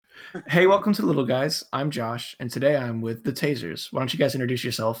Hey, welcome to the Little Guys. I'm Josh, and today I'm with the Tazers. Why don't you guys introduce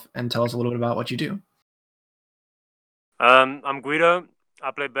yourself and tell us a little bit about what you do? I'm Guido.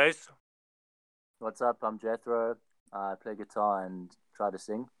 I play bass. What's up? I'm Jethro. I play guitar and try to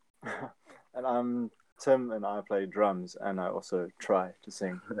sing. And I'm Tim, and I play drums, and I also try to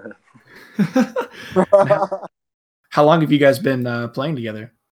sing. How long have you guys been playing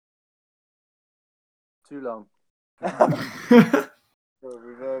together? Too long.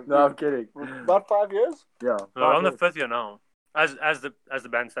 No, I'm kidding. About 5 years? Yeah. We're on the fifth year now, as the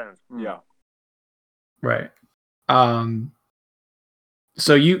band stands. Yeah. Right.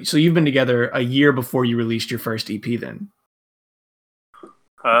 So you've been together a year before you released your first EP, then?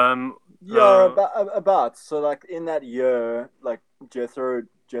 Yeah, about. So, like, in that year, like, Jethro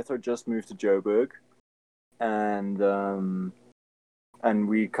just moved to Joburg, and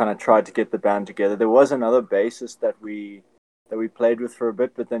we kind of tried to get the band together. There was another bassist that we played with for a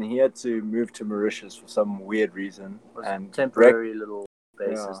bit, but then he had to move to Mauritius for some weird reason. And temporary little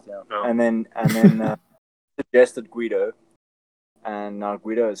bassist, yeah. Oh. And then suggested Guido, and now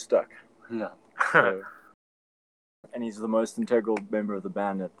Guido is stuck. Yeah. So, and he's the most integral member of the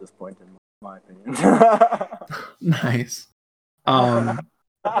band at this point, in my opinion. Nice.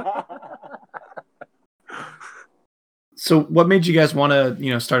 So what made you guys want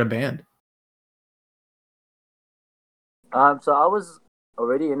to, start a band? So I was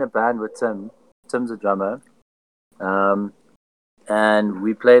already in a band with Tim. Tim's a drummer. And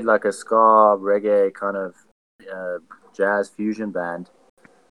we played like a ska, reggae kind of jazz fusion band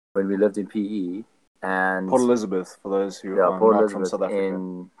when we lived in PE. And Port Elizabeth, for those who are Port not Elizabeth from South Africa.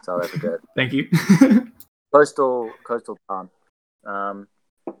 in South Africa. Thank you. coastal town.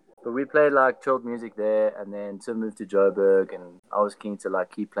 But we played like chilled music there, and then Tim moved to Joburg, and I was keen to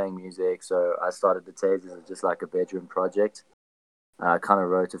like keep playing music, so I started the Tazers as just like a bedroom project. I kind of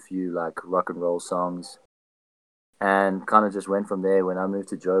wrote a few like rock and roll songs, and kind of just went from there. When I moved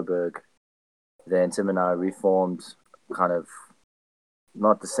to Joburg, then Tim and I reformed, kind of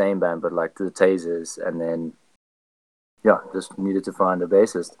not the same band, but like the Tazers, and then just needed to find a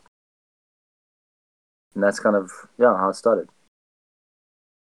bassist, and that's kind of how it started.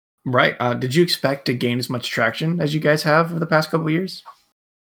 Right. Did you expect to gain as much traction as you guys have over the past couple of years?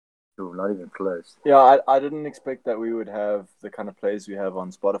 Ooh, not even close. Yeah, I didn't expect that we would have the kind of plays we have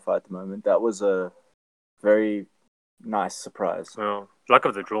on Spotify at the moment. That was a very nice surprise. Well, luck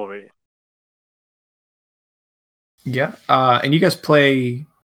of the draw, really. Yeah. And you guys play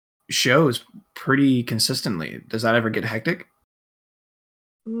shows pretty consistently. Does that ever get hectic?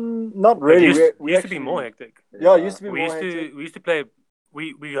 Not really. It used to be more hectic. Yeah, it used to be more hectic. We used to play.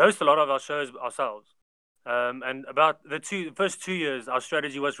 We host a lot of our shows ourselves. And about the first 2 years, our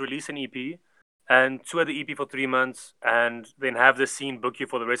strategy was release an EP and tour the EP for 3 months, and then have the scene book you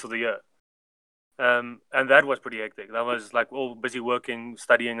for the rest of the year. And that was pretty hectic. That was like all busy working,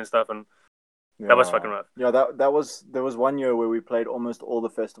 studying and stuff, and that was fucking rough. Yeah, there was 1 year where we played almost all the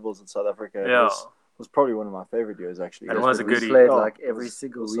festivals in South Africa. Yeah. It was probably one of my favorite years, actually. And it was a goodie. We played like every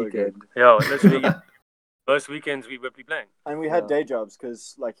single weekend. Yeah, literally. Most weekends we would be playing. And we had day jobs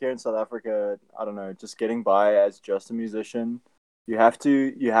because, like, here in South Africa, I don't know, just getting by as just a musician, you have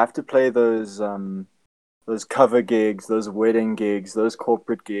to play those cover gigs, those wedding gigs, those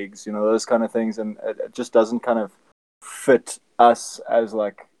corporate gigs, those kind of things, and it just doesn't kind of fit us as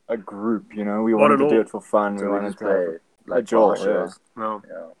like a group. We wanted to do it for fun. So we wanted to play like joy. shows.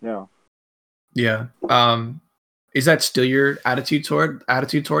 Yeah. Is that still your attitude toward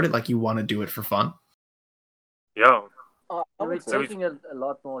it? Like you want to do it for fun? Yeah. We're taking it a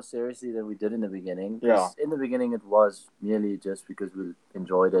lot more seriously than we did in the beginning. Yeah. In the beginning, it was merely just because we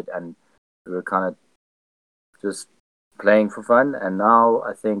enjoyed it and we were kind of just playing for fun. And now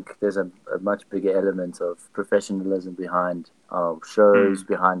I think there's a much bigger element of professionalism behind our shows,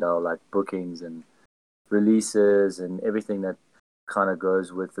 behind our like bookings and releases and everything that kind of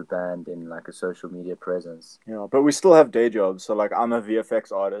goes with the band in like a social media presence. Yeah, but we still have day jobs. So like I'm a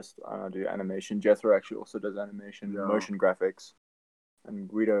VFX artist and I do animation. Jethro actually also does animation, motion graphics. And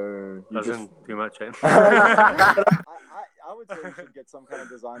Guido doesn't do much, eh? I would say you should get some kind of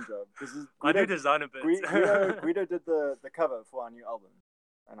design job. I do design a bit. Guido did the cover for our new album,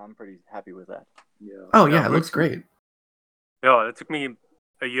 and I'm pretty happy with that. Yeah. Oh yeah, it looks great. Yeah, it took me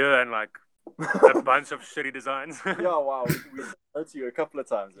a year and like a bunch of shitty designs. Yeah, wow. We wrote to you a couple of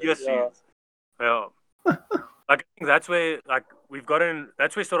times. Yes. Yeah. Like, I think that's where like we've gotten.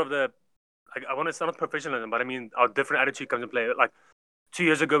 That's where sort of the like I want to sound professionalism, but I mean our different attitude comes into play. Like 2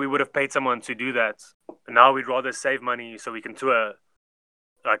 years ago, we would have paid someone to do that. Now we'd rather save money so we can tour.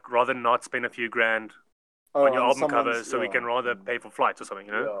 Like rather not spend a few grand on your on album someone's- cover, so we yeah. can rather pay for flights or something,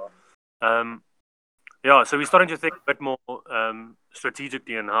 you know. Yeah. So we're starting to think a bit more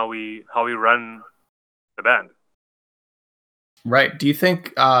strategically in how we run the band. Right. Do you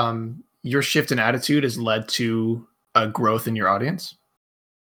think your shift in attitude has led to a growth in your audience?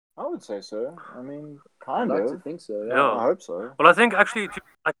 I would say so. I mean, I'd kind like of. to think so. Yeah. Yeah. I hope so. Well, I think actually,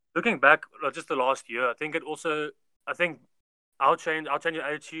 like, looking back, just the last year, I think our change of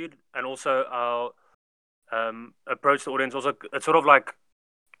attitude and also our approach to the audience also, it sort of like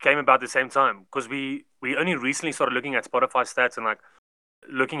came about the same time, because we only recently started looking at Spotify stats and like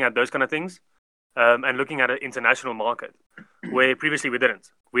looking at those kind of things, and looking at an international market where previously we didn't.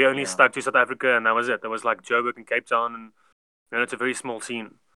 We only stuck to South Africa, and that was it. There was like Joburg and Cape Town, and it's a very small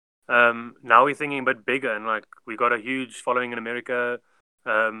scene. Now we're thinking a bit bigger, and like we got a huge following in America,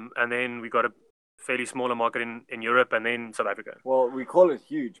 and then we got a fairly smaller market in Europe, and then South Africa. Well, we call it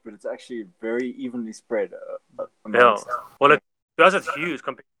huge, but it's actually very evenly spread amongst. Well, to us it's huge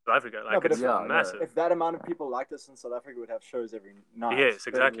compared to South Africa. Like, but it's if- massive. If that amount of people liked us in South Africa, we'd have shows every night. Yes,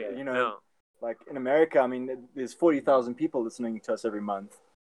 But, exactly. you know, like in America, I mean, there's 40,000 people listening to us every month,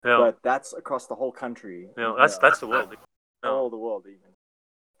 Yeah. but that's across the whole country. That's the world. All the world, even.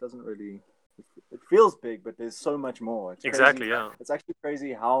 It doesn't really. It feels big, but there's so much more. It's Exactly. crazy. Yeah. It's actually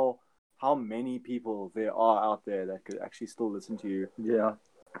crazy how many people there are out there that could actually still listen to you. Yeah.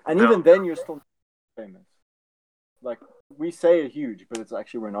 And Yeah. even then, you're still famous. Like, we say it huge, but it's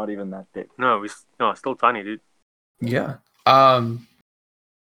actually, we're not even that big. No, still tiny, dude. Yeah.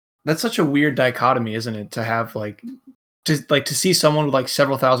 That's such a weird dichotomy, isn't it? To have to see someone with like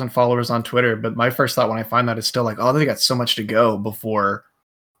several thousand followers on Twitter, but my first thought when I find that is still like, oh, they got so much to go before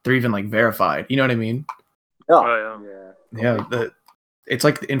they're even like verified. You know what I mean? Yeah. Oh, yeah. Yeah. It's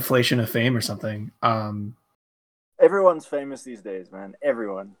like the inflation of fame or something. Everyone's famous these days, man.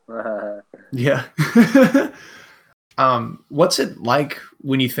 Everyone. Yeah. What's it like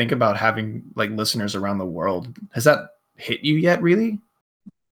when you think about having like listeners around the world? Has that hit you yet, really?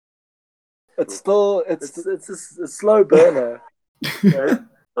 It's still It's a slow burner. It's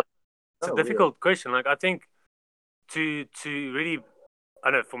a difficult question. Like, I think to really,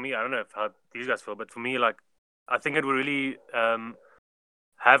 I don't know, for me, I don't know how these guys feel, but for me, like, I think it would really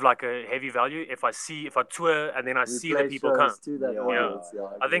have like a heavy value if I tour and then I see the people come. To that Yeah. audience. Yeah,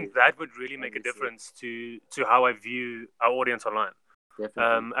 I think that would really make a Obviously. difference to how I view our audience online.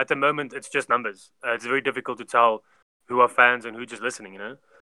 Definitely. At the moment, it's just numbers. It's very difficult to tell who are fans and who just listening, you know?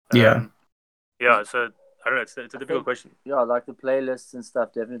 Yeah. Yeah, so I don't know. It's a difficult question. Yeah, like the playlists and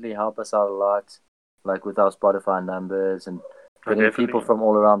stuff definitely help us out a lot. Like with our Spotify numbers and getting Definitely. people from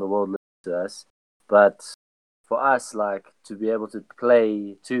all around the world listening to us. But for us, like, to be able to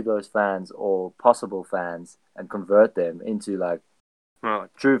play to those fans or possible fans and convert them into like Well,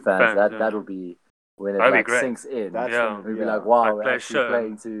 true fans, Fans, yeah. that'll be when it That'd be like great. sinks in. That's Yeah. when We'd be yeah. like, wow, Like we're play a actually show.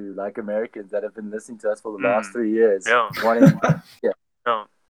 playing to like Americans that have been listening to us for the Mm. last 3 years. Yeah. Wanting, Yeah.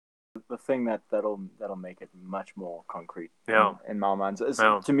 The thing that'll make it much more concrete. Yeah. In my mind,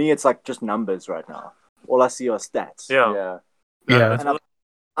 Yeah. to me, it's like just numbers right now. All I see are stats. Yeah. yeah. Yeah. That's And all-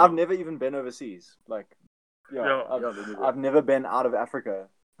 I've never even been overseas. Like, Yeah. I've never been out of Africa,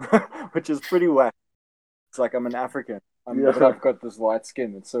 which is pretty whack. It's like I'm an African, but I've got this white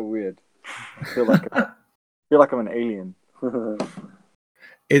skin. It's so weird. I feel like I'm an alien.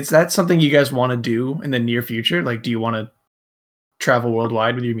 Is that something you guys want to do in the near future? Like, do you want to travel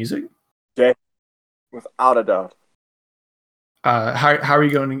worldwide with your music? Without a doubt. How are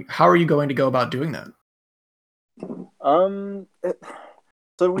you going to go about doing that?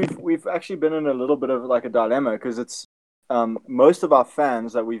 So we've actually been in a little bit of like a dilemma because it's most of our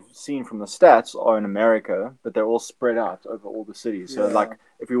fans that we've seen from the stats are in America, but they're all spread out over all the cities. So Yeah. like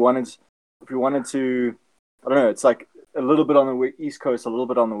if we wanted to, I don't know, it's like a little bit on the East Coast, a little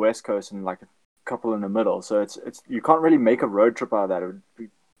bit on the West Coast, and like a couple in the middle. So it's you can't really make a road trip out of that. It would be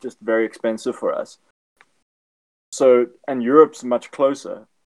just very expensive for us. So, and Europe's much closer.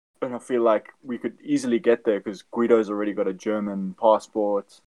 And I feel like we could easily get there because Guido's already got a German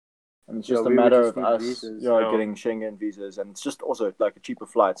passport. And it's just a we would matter just of need us visas. Yeah. getting Schengen visas. And it's just also like a cheaper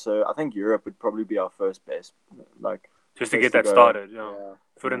flight. So I think Europe would probably be our first best. Like, just to place get to that go. started. Yeah. Yeah.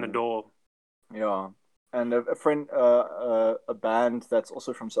 Foot in the door. yeah. And a friend, a band that's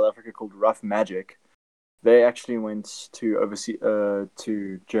also from South Africa called Rough Magic, they actually went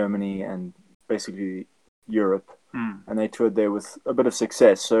to Germany and basically Europe. Mm. And they toured there with a bit of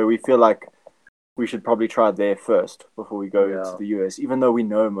success. So we feel like we should probably try there first before we go Yeah. to the US, even though we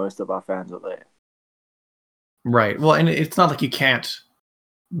know most of our fans are there. Right. Well, and it's not like you can't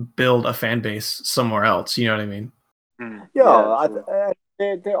build a fan base somewhere else. You know what I mean? Mm. Yeah, Yeah,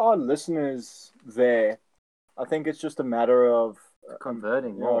 sure. there are listeners there I think it's just a matter of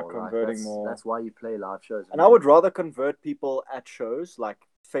converting yeah, more. converting that's, more. That's why you play live shows. And I would rather convert people at shows, like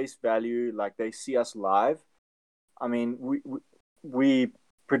face value, like they see us live. I mean, we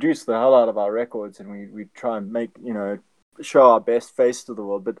produce the hell out of our records, and we try and make, show our best face to the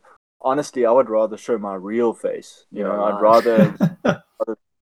world. But honestly, I would rather show my real face. I'd rather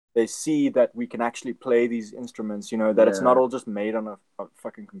they see that we can actually play these instruments. That it's not all just made on a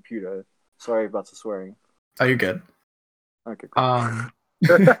fucking computer. Sorry about the swearing. Oh, you're good. Okay. Cool.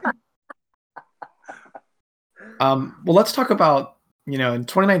 Well, let's talk about, in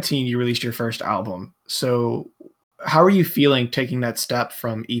 2019, you released your first album. So how are you feeling taking that step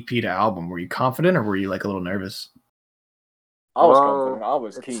from EP to album? Were you confident, or were you like a little nervous? I was confident. I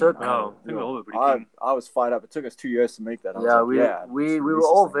was keen. I was fired up. It took us 2 years to make that. We were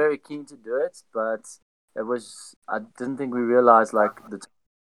all very keen to do it, but I didn't think we realized like the time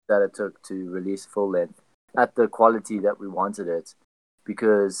that it took to release full length at the quality that we wanted it,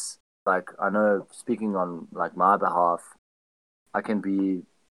 because like I know, speaking on like my behalf, I can be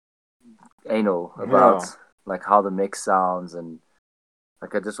anal about like how the mix sounds, and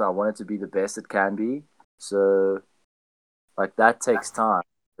like I want it to be the best it can be. So like that takes time,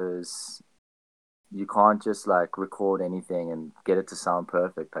 because you can't just like record anything and get it to sound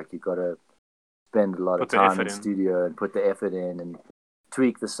perfect. Like you got to spend a lot of time in the studio and put the effort in and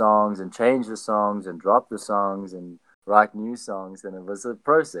tweak the songs and change the songs and drop the songs and write new songs. And it was a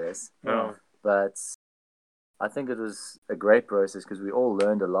process. But I think it was a great process, because we all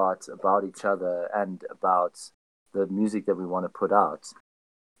learned a lot about each other and about the music that we want to put out.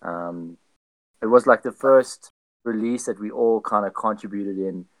 It was like the first release that we all kind of contributed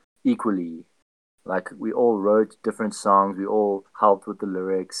in equally. Like we all wrote different songs, we all helped with the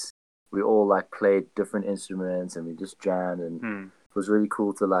lyrics, we all like played different instruments, and we just jammed, and it was really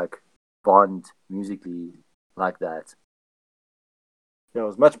cool to like bond musically like that. Yeah, it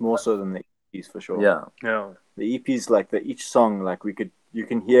was much more so than the EPs, for sure. Yeah. The EPs, like each song, like you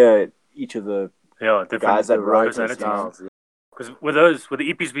can hear each of the guys that wrote it. Because with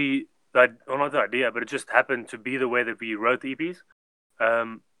the EPs, not the idea, but it just happened to be the way that we wrote the EPs.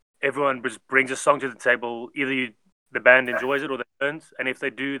 Everyone brings a song to the table. Either the band enjoys it or they don't, and if they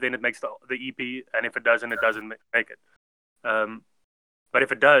do, then it makes the EP, and if it doesn't, it doesn't make it. But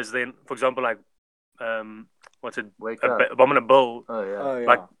if it does, then, for example, like what's it? Bomb and a Bill. Oh yeah.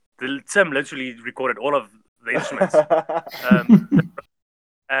 Like Tim literally recorded all of the instruments,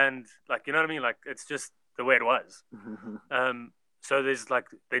 and like, you know what I mean? Like it's just the way it was. So there's like,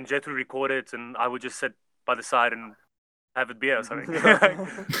 then Jethro recorded it, and I would just sit by the side and have a beer or something.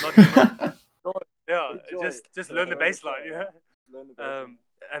 Just learn the bass line.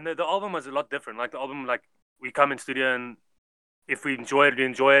 And the album was a lot different. Like the album, like we come in studio, and if we enjoy it, we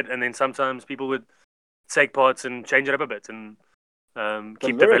enjoy it, and then sometimes people would take parts and change it up a bit and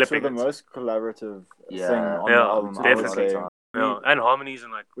keep developing it. The most collaborative thing on the album, definitely. And harmonies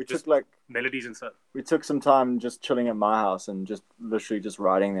and like we took like melodies and stuff. We took some time just chilling at my house and just literally just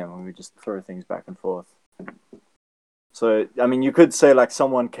writing them, and we just throw things back and forth. So I mean, you could say like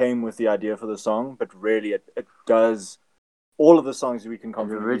someone came with the idea for the song, but really it does. All of the songs we can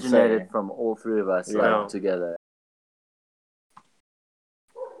confidently originated from all three of us together.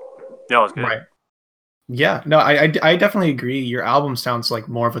 Yeah, it was good. Right. Yeah, no, I definitely agree. Your album sounds like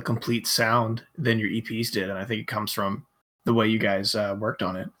more of a complete sound than your EPs did, and I think it comes from the way you guys worked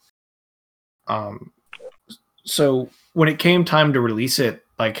on it. So when it came time to release it,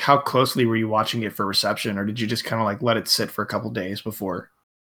 like how closely were you watching it for reception, or did you just kind of like let it sit for a couple days before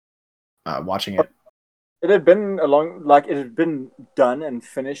watching it? It had been it had been done and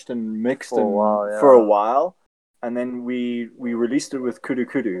finished and mixed for a while, and then we released it with Kudu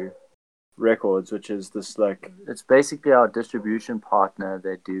Kudu Records, which is this like, it's basically our distribution partner.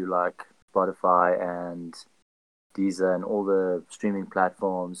 They do like Spotify and Deezer and all the streaming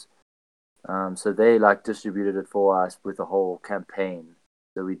platforms. So they like distributed it for us with a whole campaign.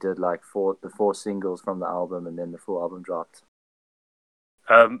 So we did like the four singles from the album, and then the full album dropped.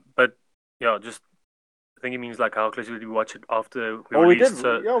 But yeah, just I think it means like how closely did we watch it after we released?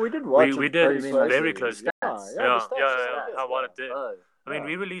 We did watch it. We did very close. Yeah, how well it did. I mean,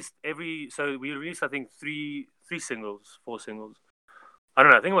 we released I think four singles. I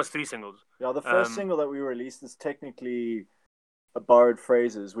don't know. I think it was 3 singles. Yeah, the first single that we released is technically a Borrowed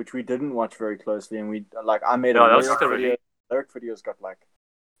Phrases, which we didn't watch very closely, and I made a lyric video. Lyric video's got like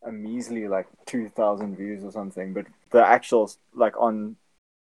a measly like 2,000 views or something, but the actual on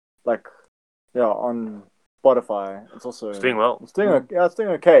Spotify. It's also It's doing well. It's doing it's doing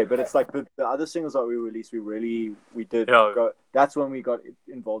okay. But it's like the other singles that we released, we did. That's when we got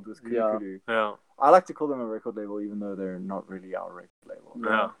involved with Kudu. Yeah. I like to call them a record label, even though they're not really our record label.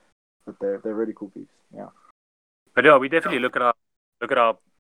 Yeah. But they're really cool peeps. Yeah. But yeah, we definitely look at our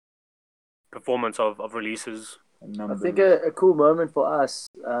performance of releases. I think a cool moment for us,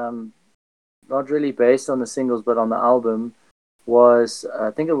 not really based on the singles but on the album, was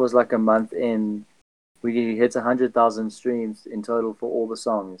I think it was like a month in, we hit 100,000 streams in total for all the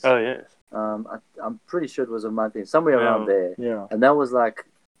songs. Oh yes. I'm pretty sure it was a month in, somewhere around there. Yeah. And that was like,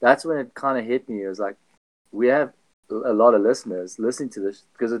 that's when it kind of hit me. It was like, we have a lot of listeners listening to this,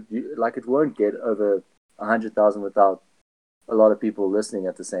 because it won't get over 100,000 without a lot of people listening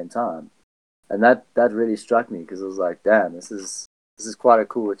at the same time. And that really struck me, because it was like, damn, this is quite a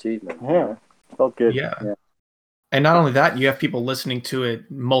cool achievement. Yeah, felt good. Yeah. And not only that, you have people listening to it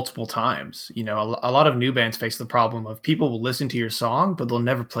multiple times. You know, a lot of new bands face the problem of people will listen to your song, but they'll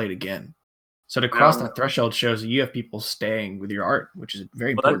never play it again. So to cross that threshold shows that you have people staying with your art, which is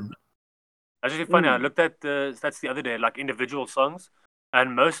very important. Actually funny, I looked at the stats the other day, like individual songs,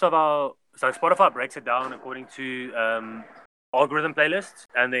 and most of Spotify breaks it down according to algorithm playlists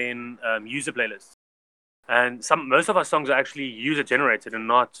and then user playlists. And most of our songs are actually user generated and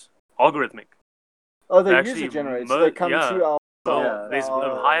not algorithmic. Oh, they're user generated, so they come to our... There's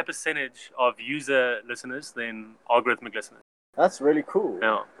a higher percentage of user listeners than algorithmic listeners. That's really cool.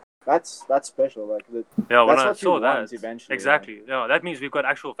 Yeah. That's special. Like when that's I what saw you that, want eventually. exactly. Yeah, that means we've got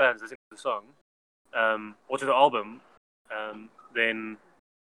actual fans listening to the song, or to the album, then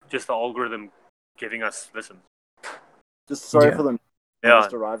just the algorithm giving us listen. Just sorry for them. Yeah.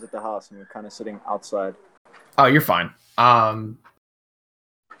 Just arrived at the house and we're kind of sitting outside. Oh, you're fine.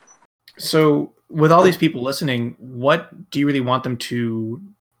 So with all these people listening, what do you really want them to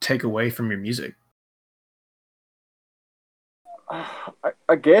take away from your music?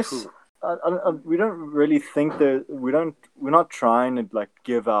 I guess we don't really think that we're not trying to like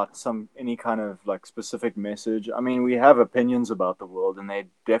give out any kind of like specific message. I mean, we have opinions about the world and they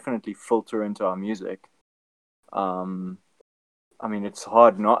definitely filter into our music. I mean, it's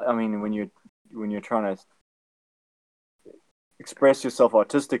hard not. I mean, when you're trying to express yourself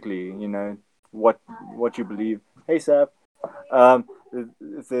artistically, you know what you believe. Hey, Sap.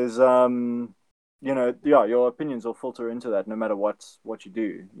 If there's your opinions will filter into that no matter what you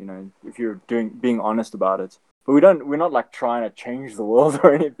do. You know, if you're being honest about it. But we're not like trying to change the world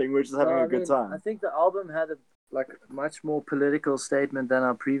or anything. We're just having a good time. I think the album had a much more political statement than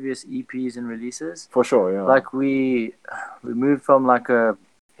our previous EPs and releases. For sure, yeah. Like we moved from like a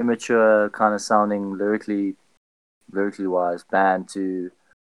immature kind of sounding lyrically wise band to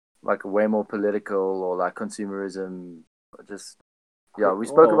like a way more political or like consumerism. Just we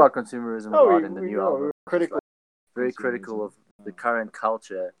spoke about consumerism a lot in the new album. We're critical. Very critical of the current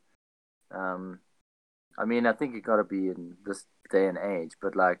culture. I mean, I think it got to be in this day and age,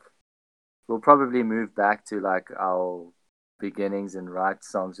 but like we'll probably move back to like our beginnings and write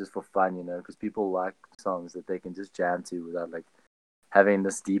songs just for fun, you know, because people like songs that they can just jam to without like having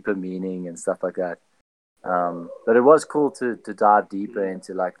this deeper meaning and stuff like that. But it was cool to dive deeper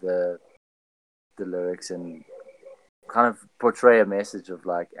into like the lyrics and kind of portray a message of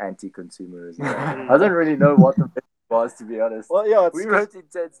like anti-consumerism. I don't really know what the message was, to be honest. Well, yeah, we wrote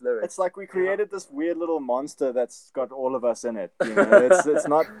intense lyrics. It's like we created this weird little monster that's got all of us in it. You know, it's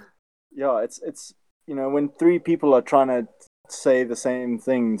not. Yeah, it's you know, when three people are trying to say the same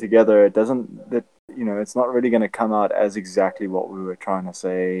thing together, it's not really going to come out as exactly what we were trying to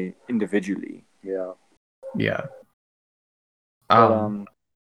say individually. Yeah. But,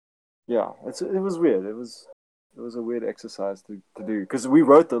 it was weird. It was a weird exercise to do because we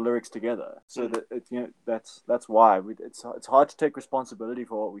wrote the lyrics together. So that that's why it's hard to take responsibility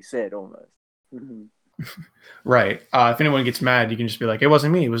for what we said almost. Right. If anyone gets mad, you can just be like, "It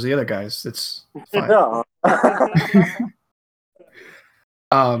wasn't me. It was the other guys." It's fine.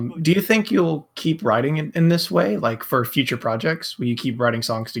 Do you think you'll keep writing in this way, like for future projects? Will you keep writing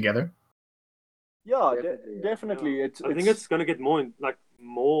songs together? Yeah, definitely. I think it's gonna get more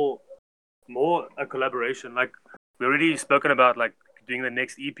a collaboration. Like we already spoken about, like doing the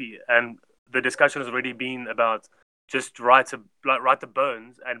next EP, and the discussion has already been about just write the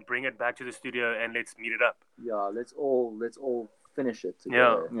bones and bring it back to the studio and let's meet it up. Yeah, let's all finish it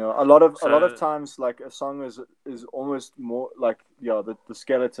together. Yeah. A lot of times, like a song is almost more like the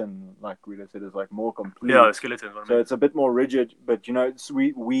skeleton, like we said, is like more complete. Yeah, the skeleton. So it's a bit more rigid, but you know,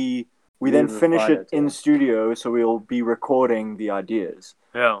 we then finish it in studio, so we'll be recording the ideas.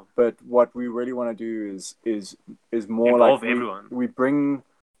 Yeah. But what we really want to do is more involve like everyone. We bring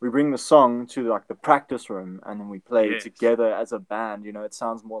we bring the song to like the practice room and then we play Yes. together as a band. You know, it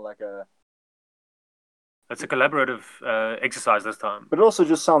sounds more like a. It's a collaborative exercise this time. But it also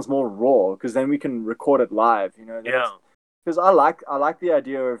just sounds more raw because then we can record it live. You know. Yeah. Because I like the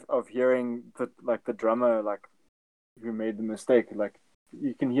idea of hearing the drummer like who made the mistake. Like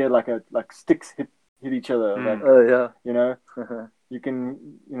you can hear like sticks hit each other. Like, Oh yeah. you know. You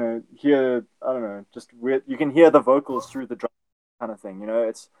can, hear, I don't know, just weird. You can hear the vocals through the drum kind of thing. You know,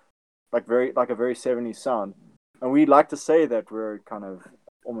 it's like a very 70s sound. And we like to say that we're kind of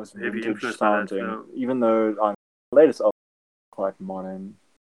almost Heavy vintage influence by that, sounding, even though our latest album is quite modern.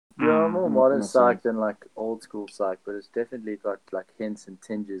 Yeah, more modern in a psych sense. than like old school psych, but it's definitely got like hints and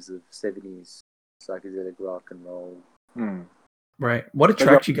tinges of 70s psychedelic rock and roll. Right. What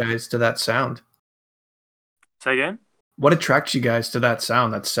attracts you guys to that sound? Say again? What attracts you guys to that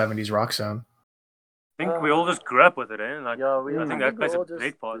sound, that 70s rock sound? I think we all just grew up with it, eh? Like, Yeah, I think that plays a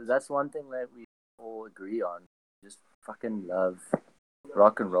big part. That's one thing that we all agree on. We just fucking love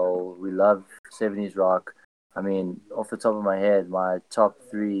rock and roll. We love 70s rock. I mean, off the top of my head, my top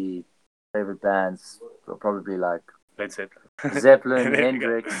 3 favorite bands are probably like Led Zeppelin. Zeppelin, There you go.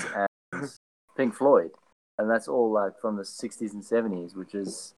 Hendrix, and Pink Floyd. And that's all like from the 60s and 70s, which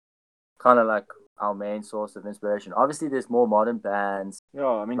is kind of like our main source of inspiration. Obviously, there's more modern bands. Yeah,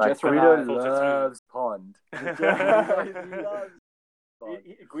 I mean, Like Jethro Guido and I- loves Pond.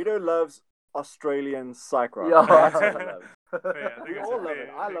 Guido loves Australian psych rock. Yeah. That's what I love. Yeah, I think We it's all a love it.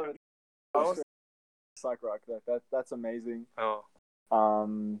 fair- I love it. Australian psych rock. That's amazing. Oh,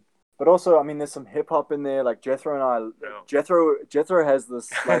 But also, I mean, there's some hip hop in there. Like Jethro and I, Yeah. Jethro has this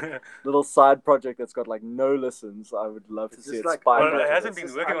like little side project that's got like no listens. I would love to It's see just it like- spike. well, it It's hasn't just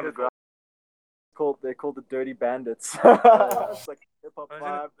been working on it for. They're called the Dirty Bandits. It's like hip hop Isn't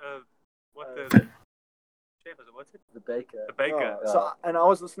vibe. it, what the chef is it? What's it? The Baker. The baker. Yeah. So, and I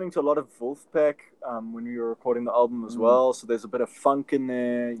was listening to a lot of Wolfpack when we were recording the album as well. So there's a bit of funk in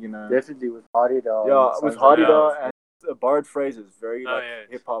there, you know. Definitely with Hardy Dog. Yeah, with Hardy Dog and Borrowed Phrases, very Oh, like yeah.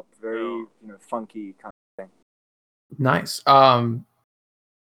 hip hop, very Yeah. funky kind of thing. Nice.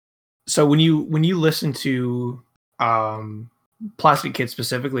 So when you listen to Plastic Kid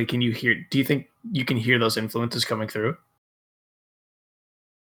specifically, do you think you can hear those influences coming through?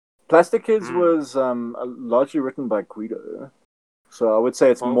 Plastic Kids was largely written by Guido. So I would say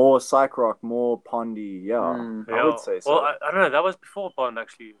it's more psych rock, more pondy. Yeah, I would say so. Well, I don't know. That was before Pond,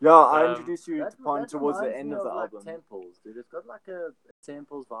 actually. Yeah, I introduced you to Pond That towards the reminds end me of the like album. Temples, dude. It's got like a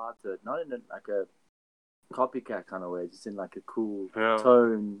Temples vibe to it. Not in like a copycat kind of way, just in like a cool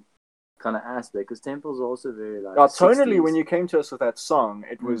tone kind of aspect. Because Temples are also very like. Yeah, tonally, 60s. when you came to us with that song,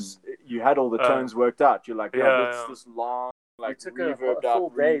 it was you had all the tones worked out. You're like, this long, like we took reverbed a full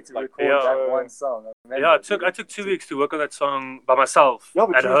out, day to record that one song. I took 2 weeks to work on that song by myself. Yeah,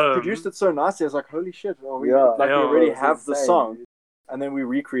 but at you home. produced it so nicely. I was like, holy shit! Well, we Yeah. already It was have the insane, song, dude. and then we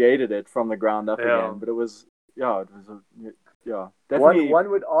recreated it from the ground up Yeah. again. But it was definitely. One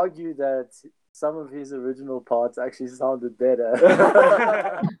would argue that some of his original parts actually sounded better.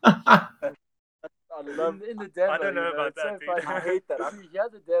 I love. in the demo. I don't know you about it's that, So dude. funny. I hate that. You hear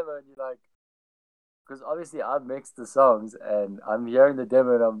the demo and you're like, because obviously I've mixed the songs and I'm hearing the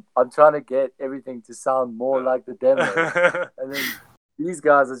demo and I'm trying to get everything to sound more like the demo, and then these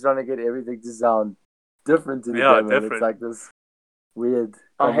guys are trying to get everything to sound different to the demo. different. It's like this weird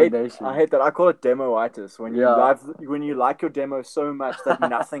I hate combination. that. I call it demoitis when you Yeah. when you like your demo so much that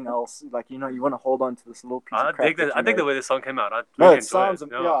nothing else, like you want to hold on to this little piece I of crap. dig that. I think the way the song came out, I No, really it sounds.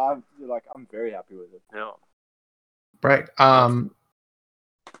 enjoyed it. Yeah, I'm very happy with it. Yeah. Right.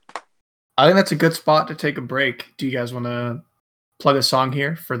 I think that's a good spot to take a break. Do you guys want to plug a song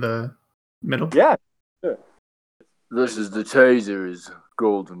here for the middle? Yeah. This is the Tazers,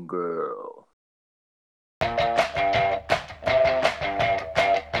 Golden Girl.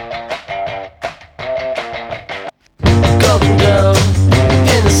 Golden girl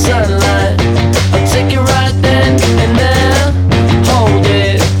in the sunlight. I'll take it right then and there. Hold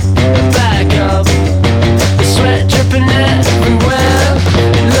it back up. The sweat dripping everywhere.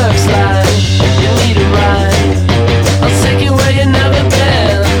 It looks like you need a ride. I'll take you where you've never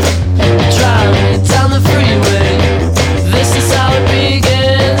been. Drive me down the freeway. This is how it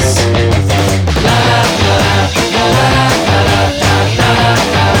begins.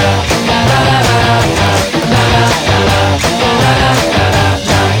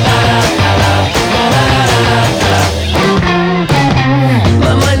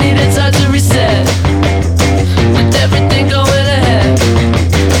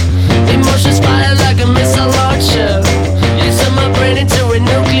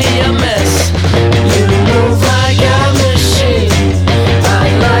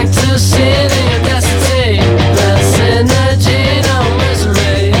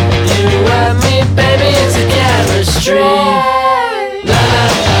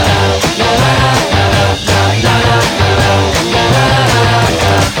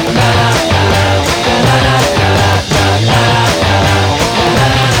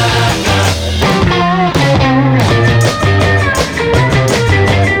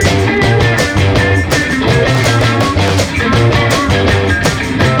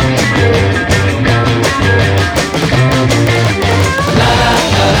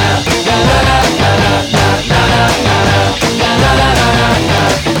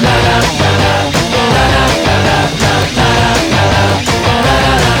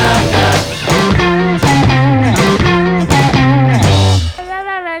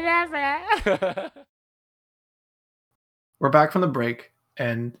 back from the break,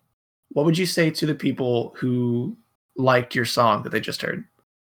 and what would you say to the people who liked your song that they just heard?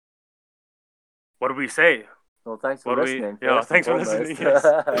 What do we say? Well, thanks for What do we? listening. Yeah, first thanks for and listening. foremost.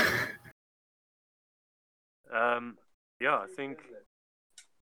 Yes. Yeah, I think.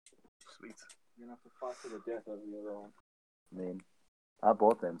 Sweet. You're gonna have to fight to the death over the other one. I mean, I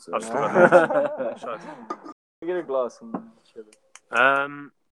bought them, so. I've still got shots. Get a glass and share it.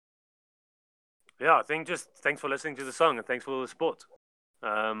 Yeah, I think just thanks for listening to the song and thanks for the support.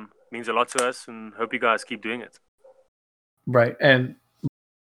 Means a lot to us, and hope you guys keep doing it. Right. And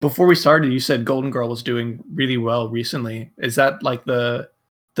before we started, you said Golden Girl was doing really well recently. Is that like the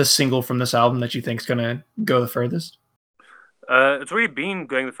single from this album that you think is gonna go the furthest? It's really been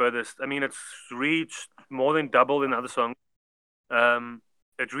going the furthest. I mean, it's reached more than double than other songs.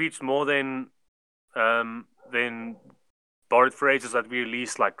 It reached more than Borrowed Phrases that we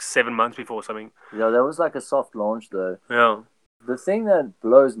released like 7 months before or something. Yeah, that was like a soft launch, though. Yeah. The thing that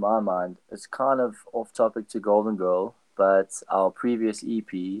blows my mind, it's kind of off topic to Golden Girl, but our previous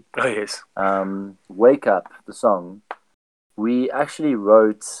EP, Oh, yes. Wake Up, the song, we actually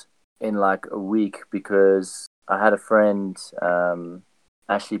wrote in like a week because I had a friend,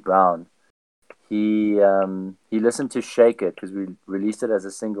 Ashley Brown. He listened to Shake It because we released it as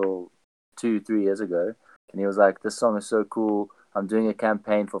a single 2-3 years ago, and he was like, "This song is so cool. I'm doing a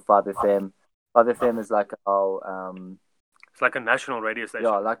campaign for 5FM. 5FM is like our It's like a national radio station.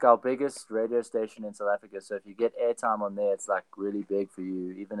 yeah, like our biggest radio station in South Africa. So if you get airtime on there, it's like really big for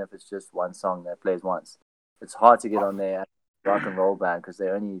you, even if it's just one song that plays once. It's hard to get on there, rock and roll band, because they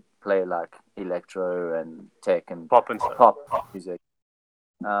only play like electro and tech and Pop and stuff. pop music.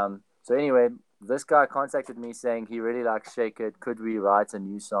 So anyway, this guy contacted me saying he really likes Shake It. Could we write a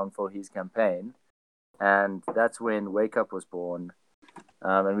new song for his campaign? And that's when Wake Up was born.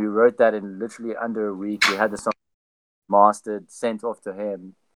 And we wrote that in literally under a week. We had the song mastered, sent off to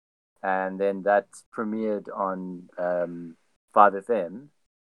him, and then that premiered on 5FM.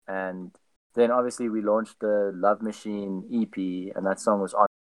 And then obviously we launched the Love Machine EP, and that song was on.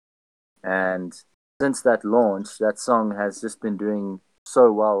 And since that launch, that song has just been doing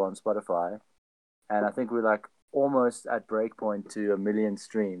so well on Spotify. And I think we're like almost at breakpoint to 1 million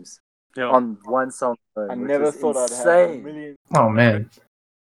streams on one song alone, I which never is thought I'd have insane. 1 million Oh man.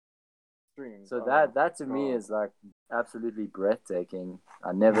 streams. So Oh, that to me God. is like absolutely breathtaking.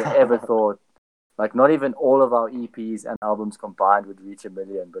 I never ever thought, like, not even all of our EPs and albums combined would reach 1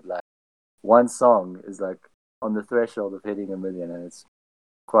 million, but like one song is like on the threshold of hitting 1 million, and it's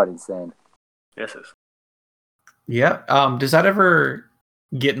quite insane. Yes, yes. Yeah. Does that ever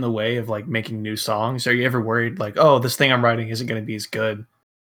get in the way of like making new songs? Are you ever worried like, oh, this thing I'm writing isn't going to be as good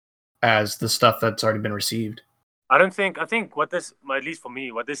as the stuff that's already been received? I think what this, at least for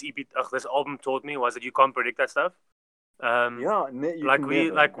me, what this EP, this album taught me was that you can't predict that stuff. Yeah, you like can we,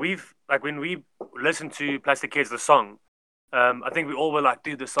 never. like when we listened to Plastic Kids, the song, I think we all were like,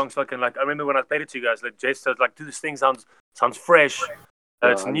 dude, this song's fucking, like, I remember when I played it to you guys, like, Jess said, like, dude, this thing sounds fresh,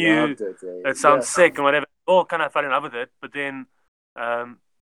 it's I new, loved it sounds sick and whatever. All kind of fell in love with it, but then, the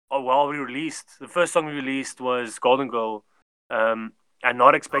first song we released was Golden Girl, and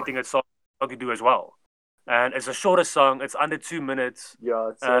not expecting a song to do as well. And it's a shorter song, it's under 2 minutes, Yeah,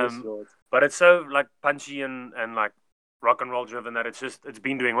 it's so short. but it's so like punchy and like rock and roll driven that it's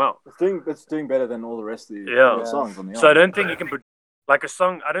been doing well. It's doing better than all the rest of the Yeah. songs on the album. So I don't think you can like a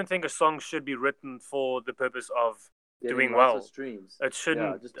song. I don't think a song should be written for the purpose of Getting doing lots of well. streams. It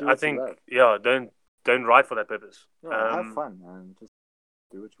shouldn't. Yeah, just do I what you think love. don't write for that purpose. Yeah, have fun, man. Just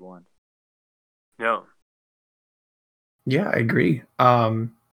do what you want. Yeah. Yeah, I agree.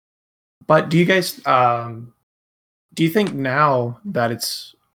 But do you guys do you think now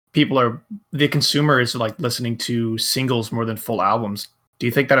that the consumer is like listening to singles more than full albums, do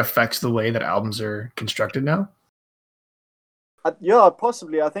you think that affects the way that albums are constructed now? Yeah,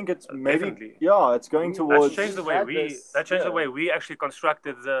 possibly. I think it's maybe. Definitely. Yeah, it's going That's towards. changed the way we actually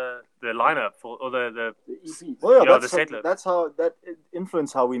constructed the lineup for or the EP. Well, yeah, the set list. that's how that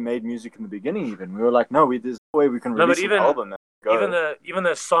influenced how we made music in the beginning. Even we were like, no, there's no way we can No, but release an album. And go. even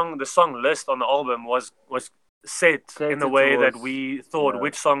the song list on the album was set in the Catered way that towards- we thought yeah.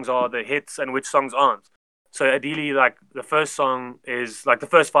 which songs are the hits and which songs aren't. So ideally, like the first song is like the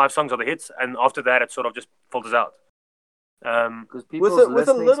first 5 songs are the hits, and after that, it sort of just filters out. Because with people's a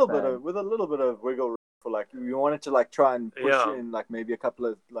listening little span, bit of wiggle room for like we wanted to like try and push Yeah. in like maybe a couple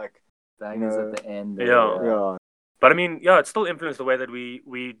of like bangers at the end. Yeah. But I mean, yeah, it still influenced the way that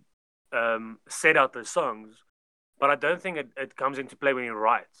we set out the songs. But I don't think it comes into play when you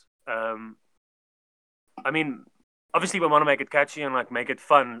write. I mean, obviously we want to make it catchy and like make it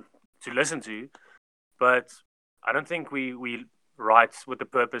fun to listen to, but I don't think we write with the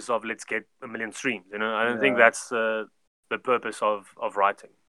purpose of let's get 1 million streams. You know, I don't think that's the purpose of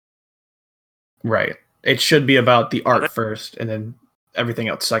writing. Right. It should be about the art first, and then everything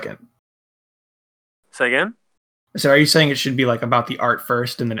else second. Say again? So are you saying it should be like about the art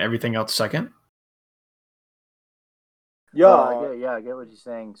first, and then everything else second? Yeah, I get what you're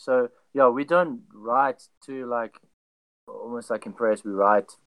saying. So yeah, we don't write to like almost like impress. We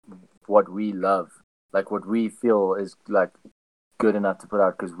write what we love, like what we feel is like good enough to put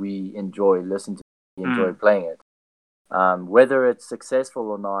out because we enjoy listening to it, we enjoy playing it. Whether it's successful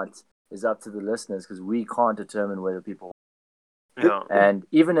or not is up to the listeners because we can't determine whether people. Yeah. And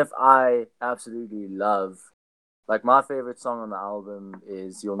even if I absolutely love, like my favorite song on the album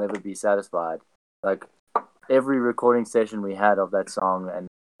is "You'll Never Be Satisfied." Like every recording session we had of that song,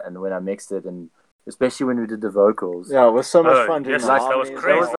 and when I mixed it, and especially when we did the vocals, Yeah, it was so much fun doing yes, the that was harmonies.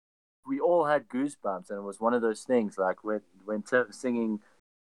 crazy. we all had goosebumps, and it was one of those things like when Tim singing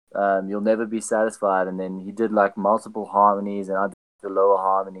 "You'll Never Be Satisfied," and then he did like multiple harmonies, and I did the lower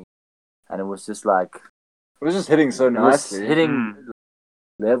harmony, and it was just like It was just hitting so it was nicely. hitting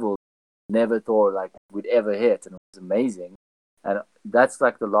levels never thought like we'd ever hit, and it was amazing. And that's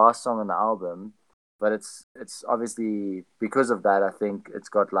like the last song on the album, but it's obviously because of that I think it's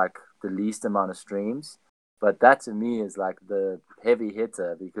got like the least amount of streams. But that to me is like the heavy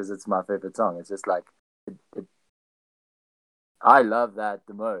hitter because it's my favorite song. It's just like I love that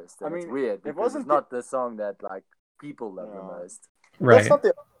the most. And it's weird because it's not the song that like people love the most. Right. That's not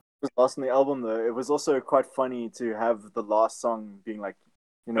the last on the album though. It was also quite funny to have the last song being like,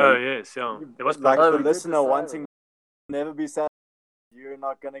 you know, yes, yeah. It was like Oh, the we did listener the wanting never be sad. You're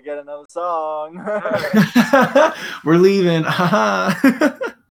not gonna get another song. We're leaving. Haha.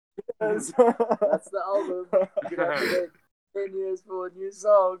 That's the album. You're gonna have to wait 10 years for a new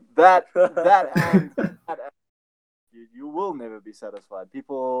song. that and you will never be satisfied.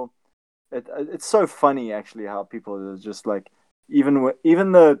 People, it's so funny actually how people are just like even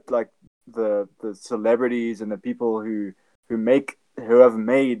the like the celebrities and the people who have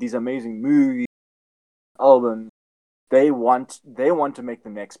made these amazing movies, albums. They want to make the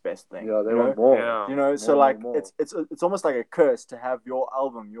next best thing. Yeah, they want more. Yeah. You know, so like it's almost like a curse to have your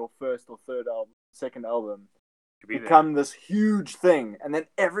album, your first or third album, second album, become this huge thing, and then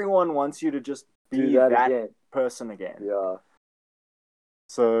everyone wants you to just be that person again. Yeah.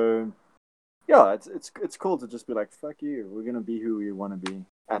 So, yeah, it's cool to just be like, fuck you, we're gonna be who we want to be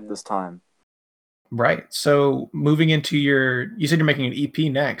at this time. Right. So moving into you said you're making an EP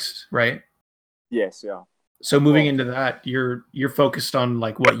next, right? Yes, yeah. So moving into that, you're focused on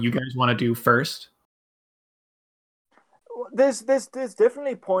like what you guys want to do first. There's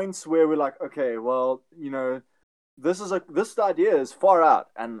definitely points where we're like, okay, well, you know, this idea is far out,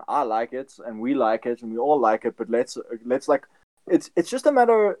 and I like it, and we like it, and we all like it, but let's like, it's just a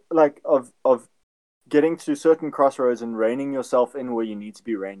matter like of getting to certain crossroads and reining yourself in where you need to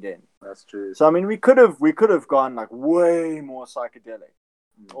be reined in. That's true. So I mean, we could have gone like way more psychedelic,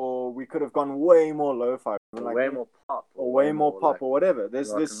 or we could have gone way more lo-fi, like, way more pop, or way more pop, like, or whatever.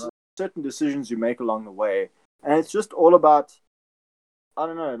 There's certain decisions you make along the way, and it's just all about, I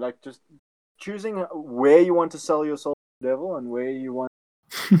don't know, like just choosing where you want to sell your soul to the devil and where you want.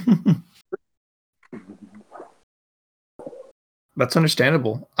 That's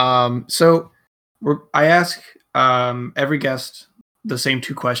understandable. So I ask every guest the same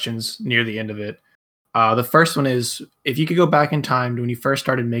two questions near the end of it. The first one is, if you could go back in time to when you first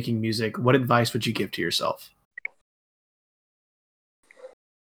started making music, what advice would you give to yourself?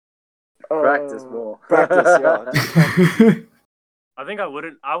 Practice more. Practice, yeah. I think I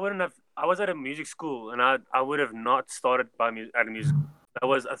wouldn't have. I was at a music school, and I would have not started at a music school. That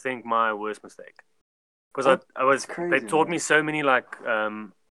was, I think, my worst mistake. Because I was. crazy, they taught me so many like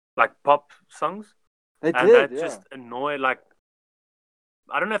pop songs. They And did, that just annoyed. Like,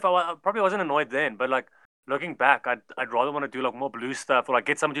 I don't know if I probably wasn't annoyed then, but like looking back, I'd rather want to do like more blues stuff, or like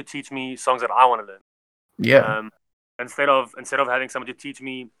get someone to teach me songs that I want to learn. Yeah. Instead of having someone to teach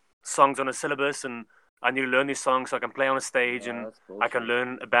me songs on a syllabus, and I need to learn these songs so I can play on a stage and I can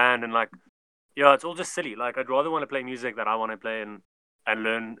learn a band, and like, yeah, it's all just silly. Like, I'd rather want to play music that I want to play and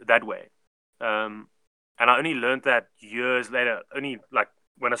learn that way. And I only learned that years later. Only like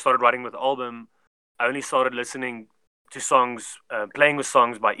when I started writing with the album, I only started listening to songs, playing with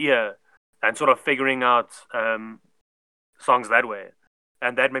songs by ear, and sort of figuring out songs that way.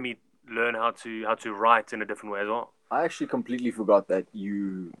 And that made me learn how to write in a different way as well. I actually completely forgot that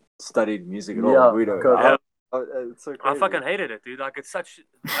you studied music at all, Guido. Yeah. It's so crazy. I fucking hated it, dude. Like, it's such.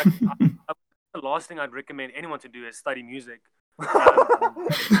 Like, the last thing I'd recommend anyone to do is study music.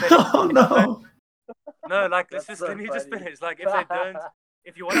 Oh no! No, like That's so let me just funny. finish. Like if they don't,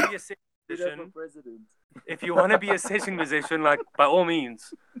 if you want to be a session Be there for musician, president. if you want to be a session musician, like by all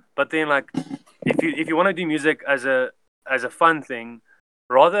means. But then like if you want to do music as a fun thing,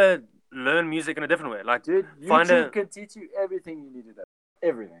 rather learn music in a different way. Like Dude, find YouTube can teach you everything you need to know.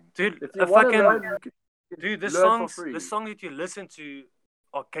 Everything. dude, If you a want to fucking learn, you can dude, the learn for free. songs that you listen to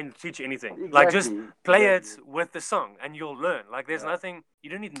can teach you anything. Like just Exactly, play exactly. it with the song and you'll learn. Like there's Yeah. nothing. You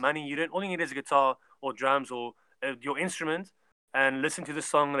don't need money. You don't. All you need is a guitar or drums or your instrument, and listen to the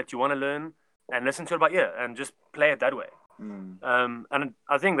song that you want to learn and listen to it by ear and just play it that way. And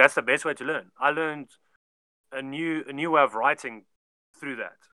I think that's the best way to learn. I learned a new way of writing through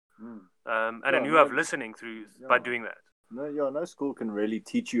that, and a new way of listening through by doing that. No school can really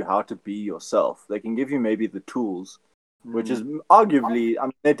teach you how to be yourself. They can give you maybe the tools, which is arguably, I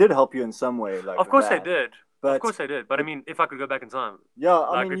mean, they did help you in some way. Like, Of course that. they did. But, of course they did. But I mean, if I could go back in time, yeah, I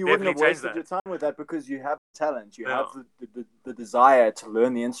like, mean, it you wouldn't have definitely changed wasted that. your time with that because you have talent. You Yeah. have the desire to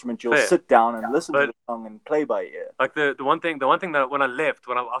learn the instrument. You'll Fair. sit down and listen to But- the song and play by ear. Like the one thing that when I left,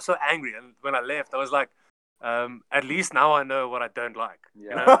 when I was so angry, and when I left, I was like, at least now I know what I don't like.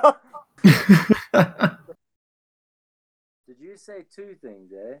 You know? Did you say two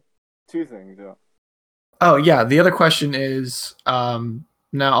things, eh? Two things, yeah. Oh yeah, the other question is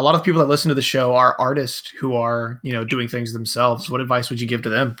now a lot of people that listen to the show are artists who are, doing things themselves. What advice would you give to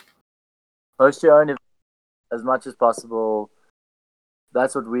them? Host your own event as much as possible.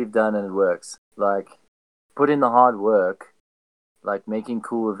 That's what we've done and it works. Like, put in the hard work, like making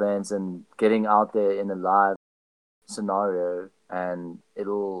cool events and getting out there in a live scenario, and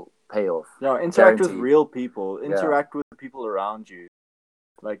it'll pay off. Yeah, interact with Guaranteed. real people. Interact with the people around you.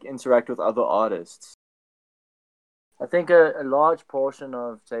 Like, interact with other artists. I think a large portion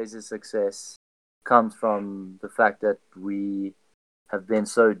of Tazer's success comes from the fact that we have been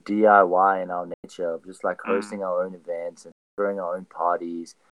so DIY in our nature of just like hosting our own events and throwing our own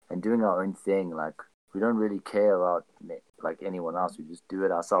parties and doing our own thing. Like, we don't really care about like anyone else. We just do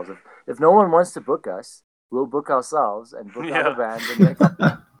it ourselves. If no one wants to book us, we'll book ourselves and book other bands, and then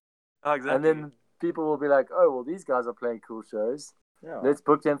Exactly. and then people will be like, oh, well, these guys are playing cool shows. Yeah. Let's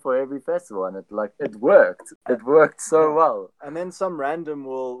book them for every festival, and it worked. It worked so well. And then some random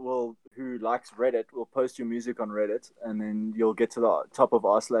will who likes Reddit will post your music on Reddit, and then you'll get to the top of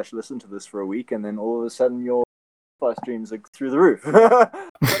r/listen to this for a week, and then all of a sudden your Spotify streams are through the roof. But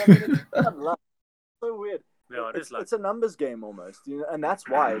I mean, it's fun, like, so weird. Yeah, It's a numbers game almost, and that's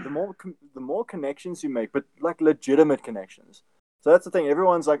why the more connections you make, but like legitimate connections. So that's the thing.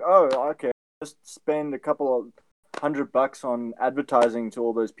 Everyone's like, oh, okay, just spend a couple of $100 on advertising to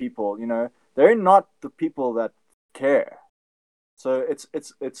all those people. They're not the people that care. So it's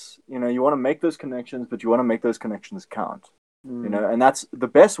you want to make those connections, but you want to make those connections count. And that's the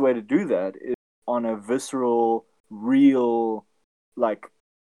best way to do that is on a visceral, real, like,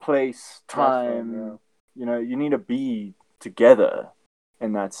 place, time. You need to be together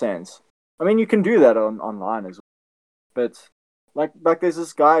in that sense. I mean, you can do that online as well, but like there's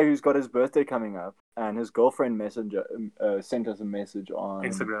this guy who's got his birthday coming up, and his girlfriend sent us a message on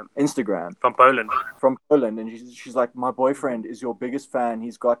Instagram from Poland, and she's like, my boyfriend is your biggest fan.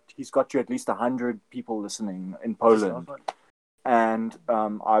 He's got you at least 100 people listening in Poland, and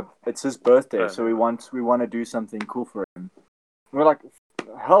it's his birthday, so we want to do something cool for him. We're like,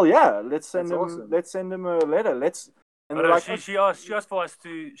 hell yeah, let's send him a letter. She asked for us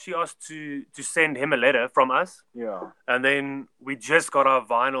to send him a letter from us. Yeah. And then we just got our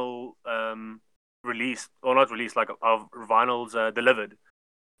vinyl released, or not released, like our vinyls delivered.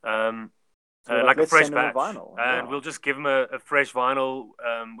 Like a fresh batch. And we'll just give him a fresh vinyl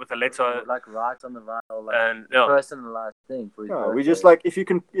with a letter. Like right on the vinyl, like and personalized thing for his birthday. We just like, if you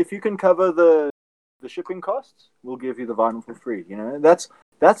can cover the shipping costs, we'll give you the vinyl for free.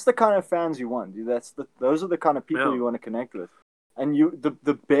 That's the kind of fans you want. Those are the kind of people you want to connect with. And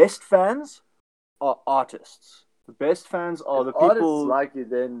the best fans are artists. The best fans are the people like you.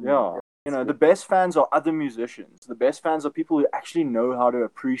 Then the best fans are other musicians. The best fans are people who actually know how to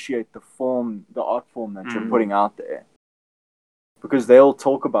appreciate the art form that you're putting out there. Because they'll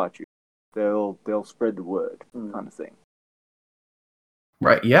talk about you. They'll spread the word, kind of thing.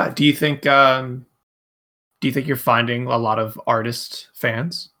 Right. Yeah. Do you think you're finding a lot of artist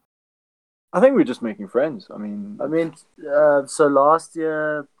fans? I think we're just making friends. I mean, so last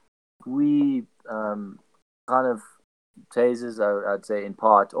year we kind of Tazers, I'd say in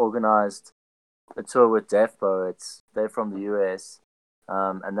part, organized a tour with Deaf Poets. They're from the US,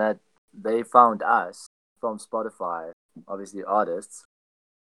 and that they found us from Spotify, obviously artists,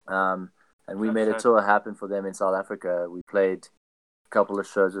 and we made a tour happen for them in South Africa. We played couple of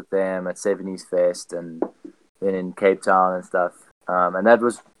shows with them at 70s Fest and then in Cape Town and stuff. And that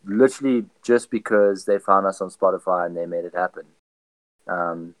was literally just because they found us on Spotify and they made it happen.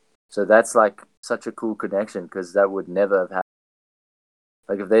 So that's like such a cool connection because that would never have happened.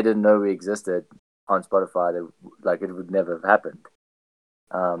 Like if they didn't know we existed on Spotify, it would never have happened.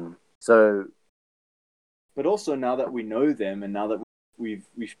 But also now that we know them and now that we've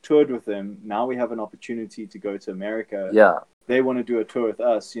toured with them, now we have an opportunity to go to America. Yeah. They want to do a tour with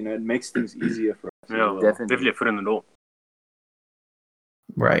us, you know, it makes things easier for us. Yeah, well. definitely a foot in the door.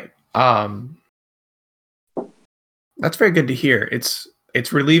 Right. That's very good to hear. It's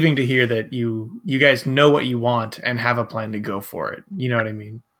relieving to hear that you guys know what you want and have a plan to go for it. You know what I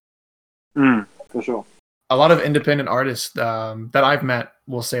mean? For sure. A lot of independent artists that I've met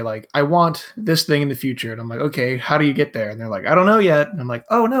will say like, I want this thing in the future. And I'm like, okay, how do you get there? And they're like, I don't know yet. And I'm like,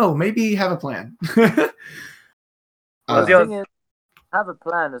 oh no, maybe have a plan. The thing is, have a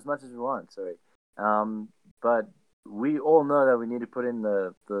plan as much as we want, sorry. But we all know that we need to put in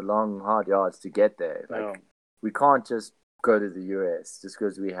the long, hard yards to get there. Like, we can't just go to the US just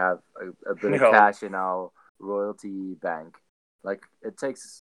because we have a bit of cash in our royalty bank. Like, it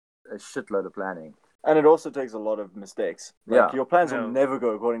takes a shitload of planning. And it also takes a lot of mistakes. Like, your plans will Yeah. never go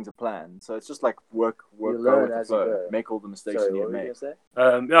according to plan. So it's just like work You go learn with the as you flow. go. Make all the mistakes Sorry, you what need were to you make.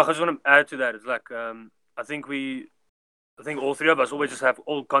 gonna say? I just want to add to that. It's like I think all three of us always just have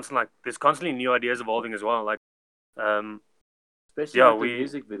there's constantly new ideas evolving as well. Like Especially with the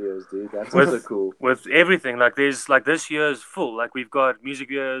music videos, dude. That's also cool. with everything. Like there's like this year's full. Like we've got music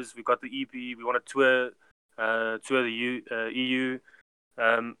videos, we've got the EP. We want to tour the EU,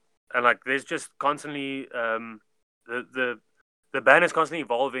 and like there's just constantly the band is constantly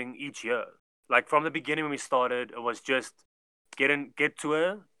evolving each year. Like from the beginning when we started, it was just get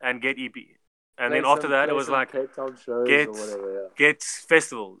tour and get EP. And then after that, it was like Cape Town shows get or whatever. get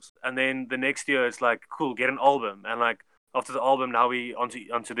festivals, and then the next year it's like cool, get an album, and like after the album, now we onto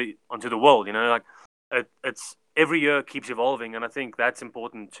the world. You know, like it's every year keeps evolving, and I think that's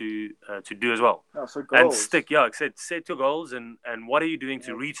important to do as well. No, so And goals. stick, set your goals, and what are you doing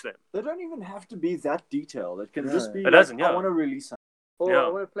to reach them? They don't even have to be that detailed. It can just be It like, doesn't, I yeah. want to release something. Or Yeah. I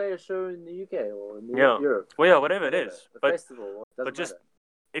want to play a show in the UK or in Yeah. Europe. Well, yeah, whatever it is, A but festival. but just matter.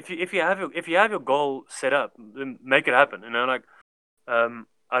 if you have your goal set up, then make it happen. You know, like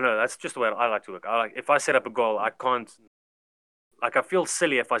I know that's just the way I like to work. If I set up a goal, I can't. Like I feel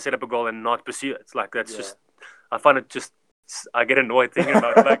silly if I set up a goal and not pursue it. It's like that's just. I find it just. I get annoyed thinking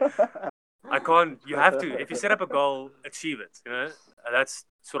about it. Like I can't. You have to. If you set up a goal, achieve it. You know, and that's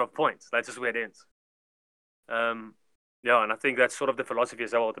sort of point. That's just where it ends. Yeah, and I think that's sort of the philosophy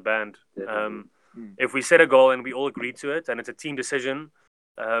as well with the band. If we set a goal and we all agree to it, and it's a team decision,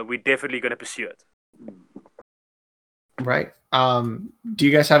 we're definitely going to pursue it. Right. Do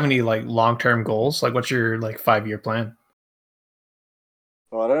you guys have any like long-term goals? Like, what's your like 5-year plan?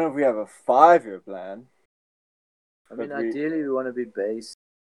 Well, I don't know if we have a 5-year plan. I mean, but we- ideally, we want to be based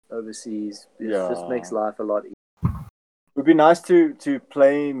overseas. It Yeah. just makes life a lot easier. It would be nice to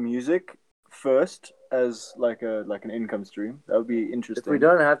play music first as like an income stream. That would be If interesting. we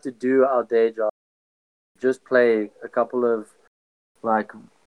don't have to do our day job, just play a couple of like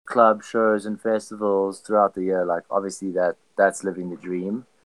club shows and festivals throughout the year. Like obviously that's living the dream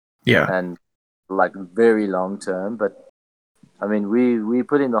Yeah. and like very long term. But I mean, we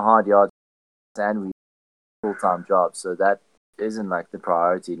put in the hard yards and we full-time jobs, so that isn't like the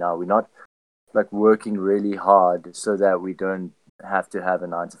priority now. We're not like working really hard so that we don't have to have a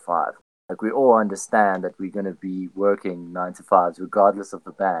 9 to 5. Like we all understand that we're going to be working 9 to 5s regardless of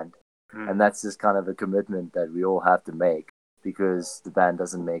the band. And that's just kind of a commitment that we all have to make because the band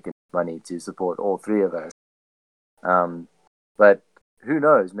doesn't make enough money to support all three of us. But who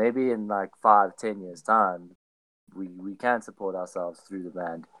knows, maybe in like 5-10 years time, we can support ourselves through the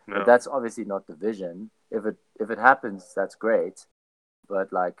band. Yeah. But that's obviously not the vision. If it happens, that's great.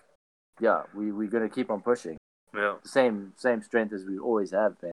 But like, yeah, we're going to keep on pushing. Yeah. Same strength as we always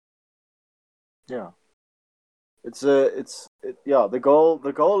have been. Yeah. The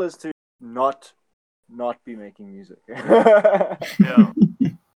goal is to not be making music. Yeah.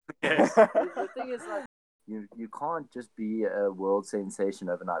 Yes. The thing is, like, you can't just be a world sensation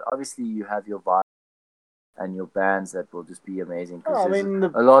overnight. Obviously, you have your vibe and your bands that will just be amazing because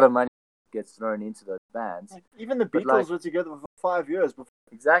a lot of money gets thrown into those bands. Like, even the But, Beatles like- were together for 5 years before.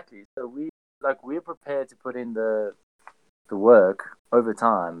 Exactly. So we're prepared to put in the work over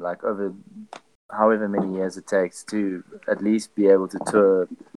time, like over however many years it takes to at least be able to tour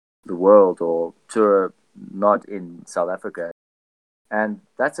the world or tour not in South Africa And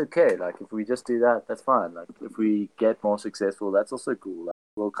that's okay. Like if we just do that, that's fine. Like if we get more successful, that's also cool. Like,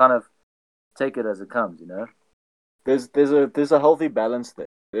 we'll kind of take it as it comes, you know. There's a healthy balance there.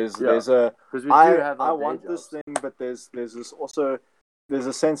 There's a Because we do have I our want day this jobs. thing, but there's this also there's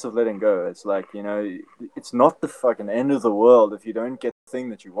a sense of letting go. It's like, you know, it's not the fucking end of the world if you don't get the thing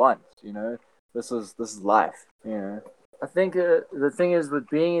that you want. You know, this is life. You know. I think the thing is with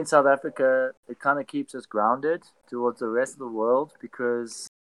being in South Africa, it kind of keeps us grounded towards the rest of the world because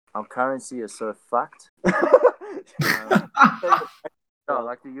our currency is so fucked. Yeah,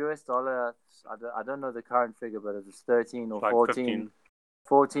 like the US dollar, I don't know the current figure, but it was 13 or Like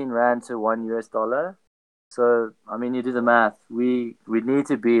 14 rand to $1. So, I mean, you do the math. We need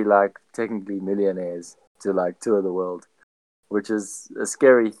to be like technically millionaires to like tour the world, which is a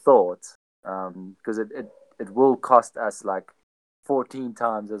scary thought because it will cost us like 14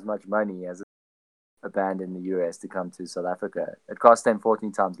 times as much money as a band in the US to come to South Africa. It costs them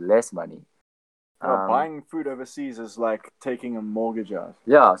 14 times less money. Buying food overseas is like taking a mortgage out.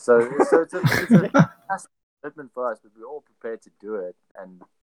 Yeah, so it's a commitment for us, but we're all prepared to do it and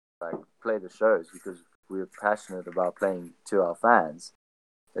like play the shows because we're passionate about playing to our fans.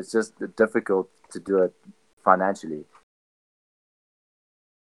 It's just difficult to do it financially.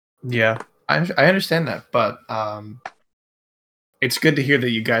 Yeah, I understand that, but it's good to hear that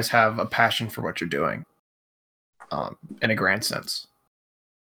you guys have a passion for what you're doing, in a grand sense.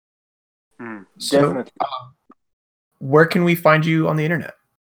 So, Definitely. Where can we find you on the internet?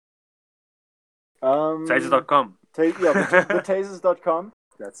 Tazers.com. The Tazers.com.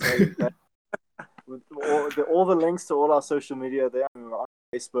 That's it. With all the links to all our social media there. We're on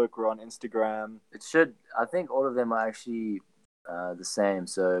Facebook, we're on Instagram. I think all of them are actually the same.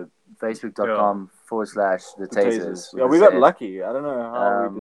 So Facebook.com/the Tazers. Yeah, we got lucky. I don't know how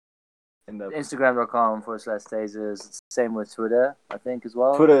we did. Instagram.com/Tazers. It's the same with Twitter, I think, as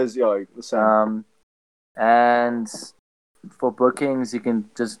well. Twitter is the same. And for bookings, you can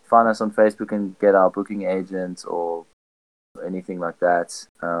just find us on Facebook and get our booking agent or anything like that.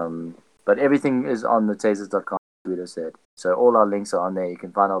 But everything is on the Tazers.com, Twitter said. So all our links are on there. You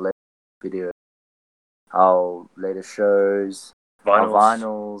can find our latest videos, our latest shows, our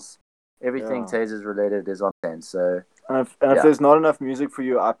vinyls. Everything Tazers related is on there. So if there's not enough music for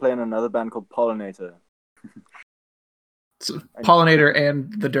you, I play in another band called Pollinator. So Pollinator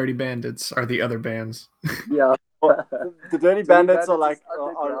and the Dirty Bandits are the other bands. Yeah. Well, the Dirty Bandits are like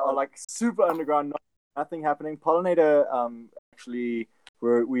super underground, nothing happening. Pollinator, actually,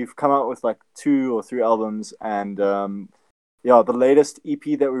 we've come out with like 2 or 3 albums, and the latest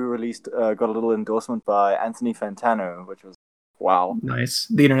EP that we released got a little endorsement by Anthony Fantano, which was wow. Nice.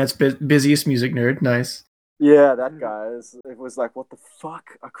 The internet's busiest music nerd. Nice. Yeah, that guy. It was like, what the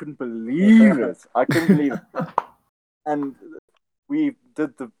fuck? I couldn't believe it. And we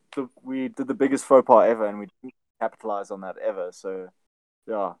did the biggest faux pas ever, and we didn't capitalize on that ever. So,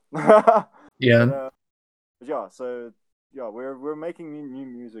 yeah. Yeah. We're making new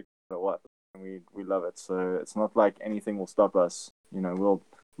music. So what? And we love it. So it's not like anything will stop us. You know,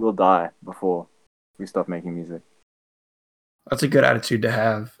 we'll die before we stop making music. That's a good attitude to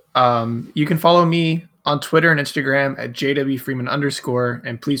have. You can follow me on Twitter and Instagram at jwfreeman_,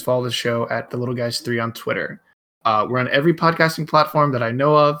 and please follow the show at The Little Guys 3 on Twitter. We're on every podcasting platform that I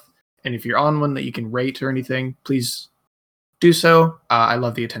know of, and if you're on one that you can rate or anything, please do so. I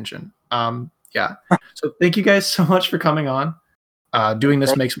love the attention. Yeah. So thank you guys so much for coming on. Doing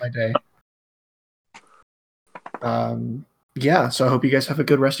this makes my day. Yeah, so I hope you guys have a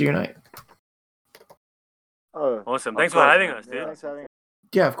good rest of your night. Oh, awesome. Thanks for having us, dude.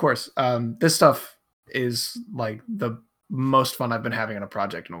 Yeah, of course. This stuff is like the most fun I've been having on a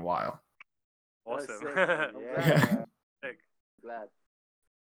project in a while. Awesome. Yeah. Glad.